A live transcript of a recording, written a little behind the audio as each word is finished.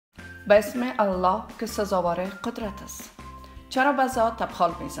به اسم الله که سزاوار قدرت است. چرا بعضا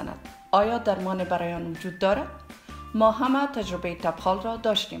تبخال میزند؟ آیا درمان برای آن وجود دارد؟ ما همه تجربه تبخال را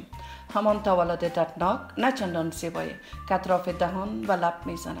داشتیم. همان تولد دردناک نه چندان زیبایی که اطراف دهان و لب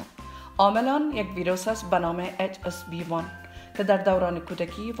میزند. عامل آن یک ویروس است به نام HSV1 که در دوران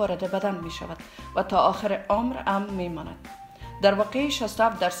کودکی وارد بدن می شود و تا آخر عمر هم می ماند. در واقع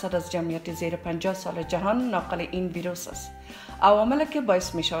 67% از جمعیت زیر 50 سال جهان ناقل این ویروس است. عواملی که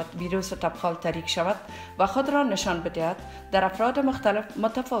باعث می شود ویروس تبخال تریک شود و خود را نشان بدهد در افراد مختلف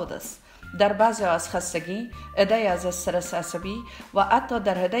متفاوت است. در بعضی از خستگی، عده‌ای از استرس عصبی و حتی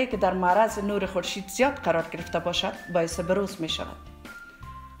در عده‌ای که در معرض نور خورشید زیاد قرار گرفته باشد باعث بروز می شود.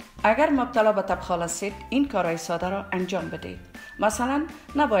 اگر مبتلا به تبخال هستید، این کارهای ساده را انجام بدهید. مثلا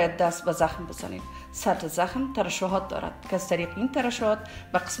نباید دست به زخم بزنید. سطح زخم ترشحات دارد که از طریق این ترشحات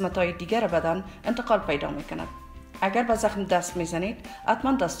به قسمت‌های دیگر بدن انتقال پیدا می‌کند. اگر به زخم دست می‌زنید،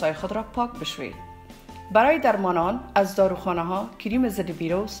 حتما دست‌های خود را پاک بشویید. برای درمان آن از داروخانه‌ها کریم ضد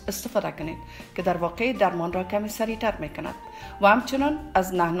ویروس استفاده کنید که در واقع درمان را کمی سریعتر می‌کند و همچنین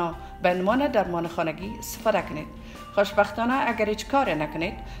از نعنا به عنوان درمان خانگی استفاده کنید. خوشبختانه اگر هیچ کاری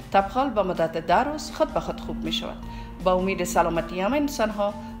نکنید، تبخال به مدت 10 روز خود به خود خوب می شود. با امید سلامتی همه انسان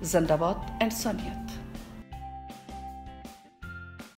ها، زنده باد انسانیت.